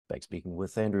Back speaking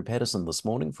with Andrew Paterson this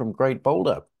morning from Great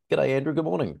Boulder. G'day, Andrew. Good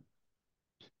morning.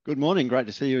 Good morning. Great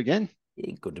to see you again.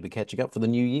 Yeah, good to be catching up for the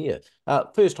new year.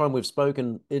 First time we've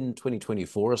spoken in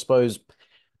 2024. I suppose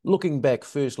looking back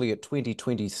firstly at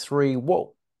 2023,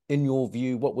 in your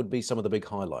view, what would be some of the big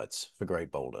highlights for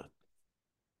Great Boulder?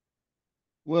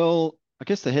 Well, I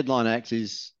guess the headline act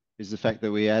is the fact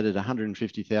that we added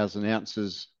 150,000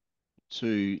 ounces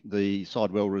to the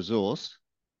sidewell resource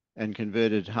and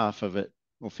converted half of it,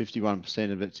 or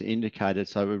 51% of it, to indicated.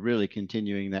 So we're really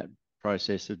continuing that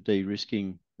process of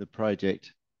de-risking the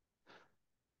project,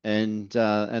 and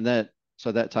that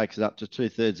takes it up to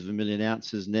 2/3 of a million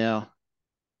ounces now,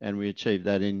 and we achieved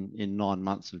that in 9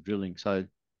 months of drilling. So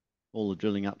all the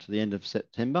drilling up to the end of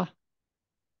September.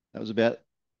 That was about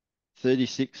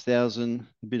 36,000,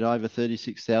 a bit over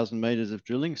 36,000 meters of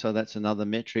drilling. So that's another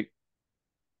metric.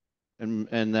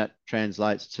 And that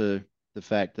translates to the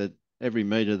fact that every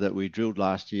meter that we drilled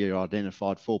last year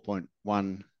identified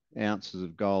 4.1 ounces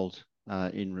of gold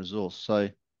in resource. So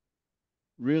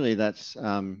really that's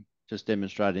just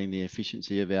demonstrating the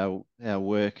efficiency of our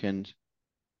work. And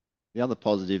the other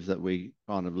positive that we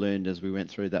kind of learned as we went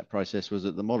through that process was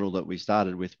that the model that we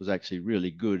started with was actually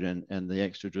really good, and the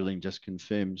extra drilling just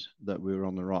confirmed that we were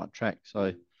on the right track. So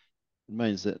it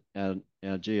means that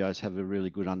our geos have a really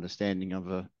good understanding of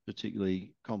a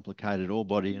particularly complicated ore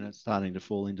body, and it's starting to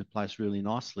fall into place really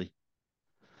nicely.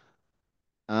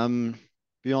 Beyond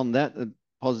that, the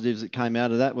positives that came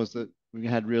out of that was that we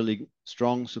had really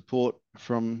strong support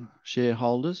from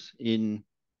shareholders in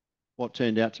what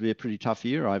turned out to be a pretty tough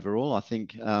year overall. I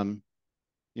think, in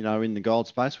the gold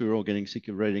space, we were all getting sick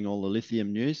of reading all the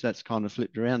lithium news. That's kind of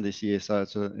flipped around this year, so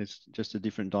it's just a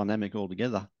different dynamic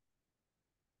altogether.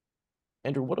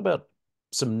 Andrew, what about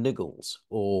some niggles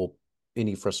or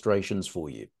any frustrations for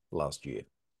you last year?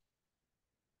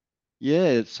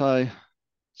 Yeah, so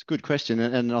it's a good question,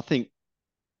 and I think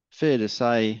fair to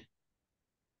say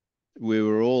we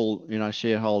were all,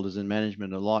 shareholders and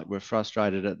management alike, were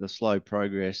frustrated at the slow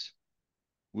progress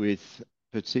with,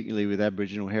 particularly with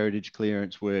Aboriginal heritage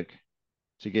clearance work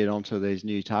to get onto these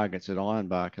new targets at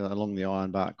Ironbark along the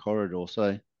Ironbark corridor.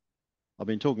 So I've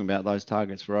been talking about those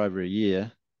targets for over a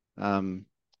year.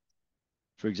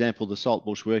 For example, the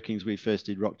Saltbush workings, we first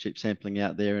did rock chip sampling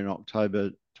out there in October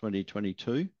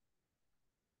 2022.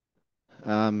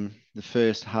 The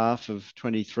first half of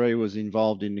 23 was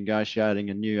involved in negotiating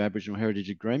a new Aboriginal heritage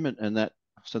agreement, and that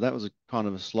was a kind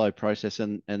of a slow process,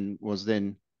 and was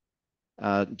then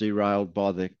derailed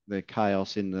by the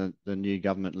chaos in the new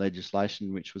government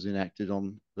legislation, which was enacted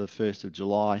on the 1st of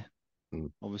July,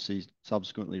 obviously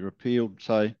subsequently repealed.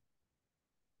 So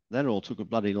that all took a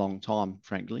bloody long time,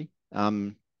 frankly.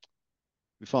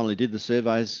 We finally did the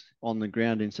surveys on the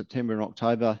ground in September and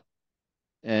October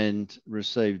and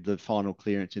received the final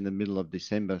clearance in the middle of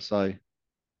December. So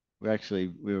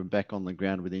we were back on the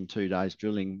ground within 2 days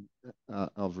drilling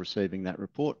of receiving that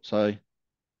report. So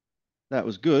that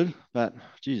was good, but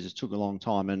geez, it took a long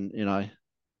time, and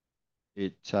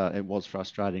it was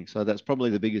frustrating. So that's probably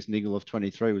the biggest niggle of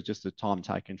 23, was just the time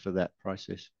taken for that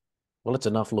process. Well, it's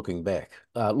enough looking back.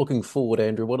 Looking forward,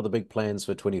 Andrew, what are the big plans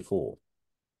for 24?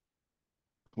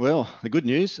 Well, the good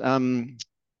news,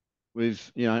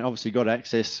 we've obviously got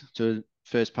access to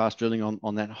first pass drilling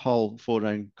on that whole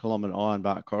 14-kilometre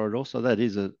Ironbark corridor. So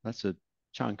that's a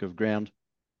chunk of ground,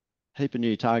 heap of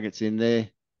new targets in there.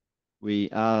 We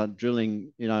are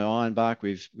drilling, Ironbark.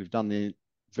 We've done the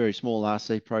very small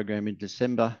RC program in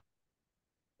December,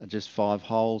 just 5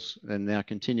 holes, and now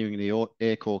continuing the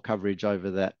aircore coverage over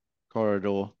that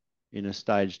corridor in a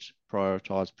staged,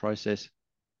 prioritised process.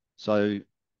 So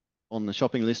on the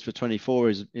shopping list for 24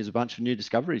 is a bunch of new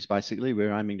discoveries. Basically,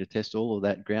 we're aiming to test all of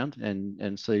that ground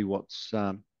and see what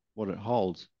it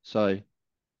holds. So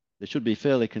there should be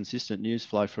fairly consistent news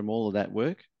flow from all of that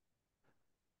work.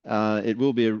 It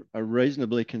will be a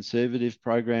reasonably conservative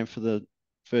program for the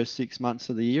first 6 months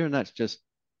of the year, and that's just,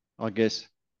 I guess,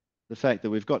 the fact that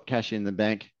we've got cash in the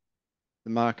bank. The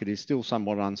market is still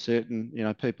somewhat uncertain.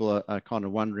 People are kind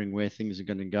of wondering where things are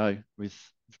going to go with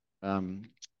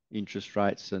interest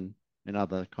rates and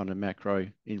other kind of macro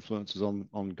influences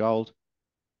on gold.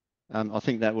 I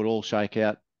think that would all shake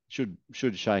out, should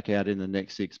shake out in the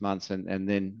next 6 months, and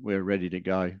then we're ready to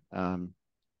go.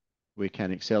 We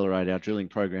can accelerate our drilling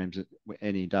programs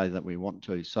any day that we want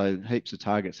to. So heaps of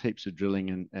targets, heaps of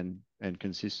drilling, and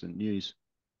consistent news.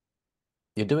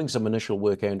 You're doing some initial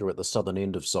work, Andrew, at the southern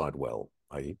end of Sidewell,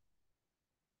 are you?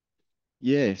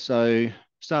 Yeah, so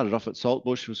started off at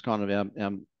Saltbush, was kind of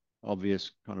our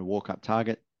obvious kind of walk-up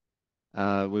target.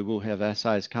 We will have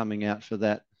assays coming out for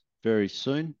that very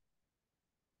soon.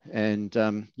 And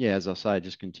yeah, as I say,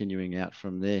 just continuing out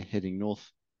from there, heading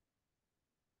north.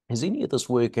 Has any of this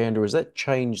work, Andrew, has that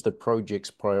changed the project's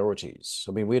priorities?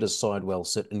 I mean, where does Sidewell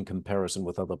sit in comparison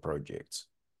with other projects?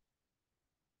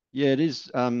 Yeah, it is.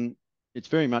 It's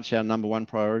very much our number one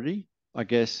priority. I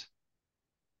guess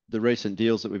the recent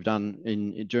deals that we've done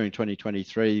during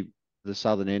 2023, the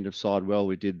southern end of Sidewell,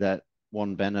 we did that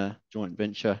One Banner joint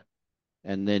venture,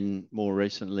 and then more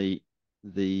recently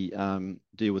the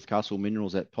deal with Castle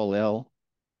Minerals at Polel.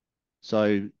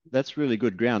 So that's really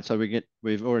good ground. So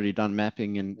we've already done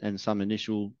mapping and some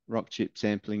initial rock chip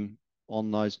sampling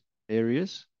on those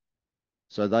areas.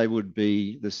 So they would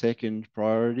be the second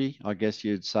priority. I guess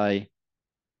you'd say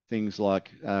things like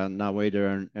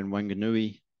Narweda and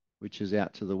Wanganui, which is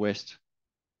out to the west,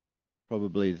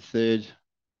 probably the third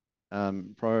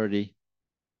priority.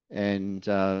 And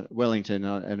Wellington,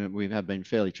 and we have been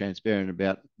fairly transparent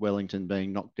about Wellington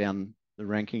being knocked down the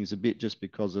rankings a bit just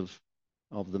because of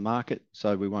the market.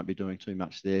 So we won't be doing too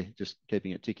much there, just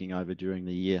keeping it ticking over during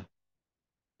the year.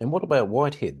 And what about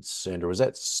Whiteheads, Andrew? Is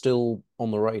that still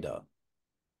on the radar?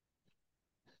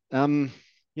 Um,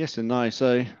 yes and no.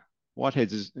 So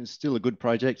Whiteheads is still a good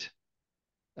project.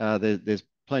 There's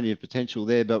plenty of potential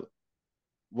there, but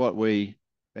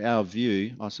our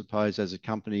view, I suppose, as a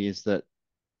company is that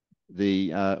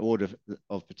the order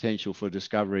of potential for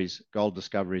discoveries, gold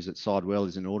discoveries at Sidewell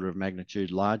is an order of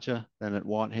magnitude larger than at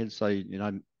Whitehead. So,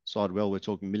 Sidewell, we're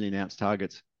talking million ounce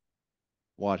targets.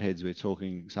 Whiteheads, we're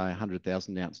talking, say,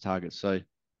 100,000 ounce targets. So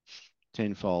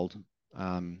tenfold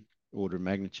order of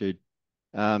magnitude.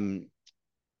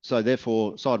 So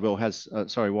therefore,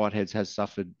 Whiteheads has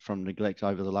suffered from neglect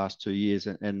over the last 2 years,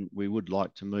 and we would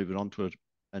like to move it on to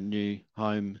a new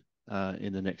home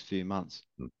in the next few months.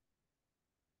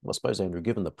 Well, I suppose, Andrew,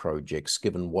 given the projects,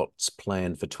 given what's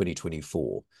planned for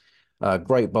 2024,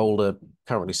 Great Boulder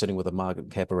currently sitting with a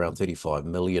market cap around 35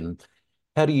 million.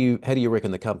 How do you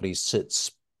reckon the company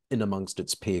sits in amongst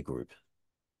its peer group?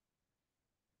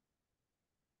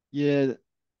 Yeah,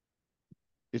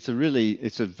 it's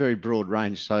a very broad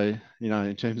range. So,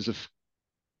 in terms of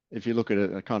if you look at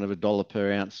a kind of a dollar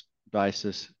per ounce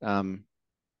basis, we're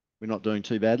not doing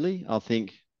too badly. I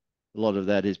think a lot of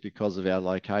that is because of our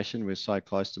location. We're so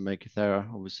close to Meekatharra,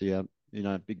 obviously,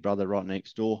 big brother right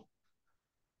next door.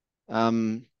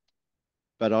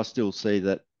 But I still see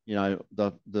that,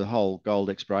 the whole gold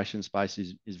exploration space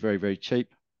is very, very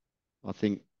cheap. I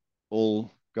think all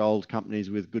gold companies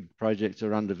with good projects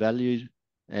are undervalued,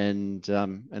 and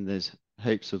there's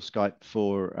heaps of scope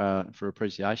for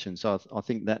appreciation. So I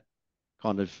think that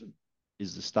kind of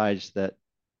is the stage that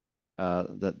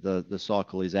the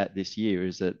cycle is at this year,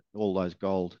 is that all those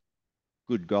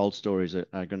good gold stories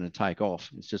are going to take off.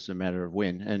 It's just a matter of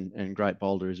when, and Great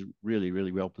Boulder is really,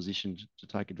 really well positioned to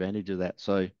take advantage of that.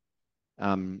 So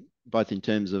both in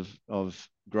terms of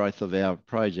growth of our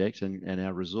project and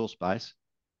our resource base,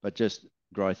 but just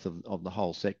growth of the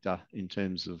whole sector in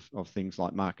terms of things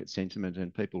like market sentiment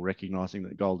and people recognizing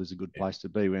that gold is a good place to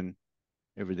be when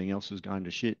everything else is going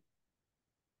to shit.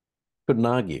 Couldn't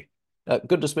argue.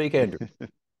 Good to speak, Andrew.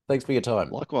 Thanks for your time.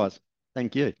 Likewise.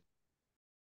 Thank you.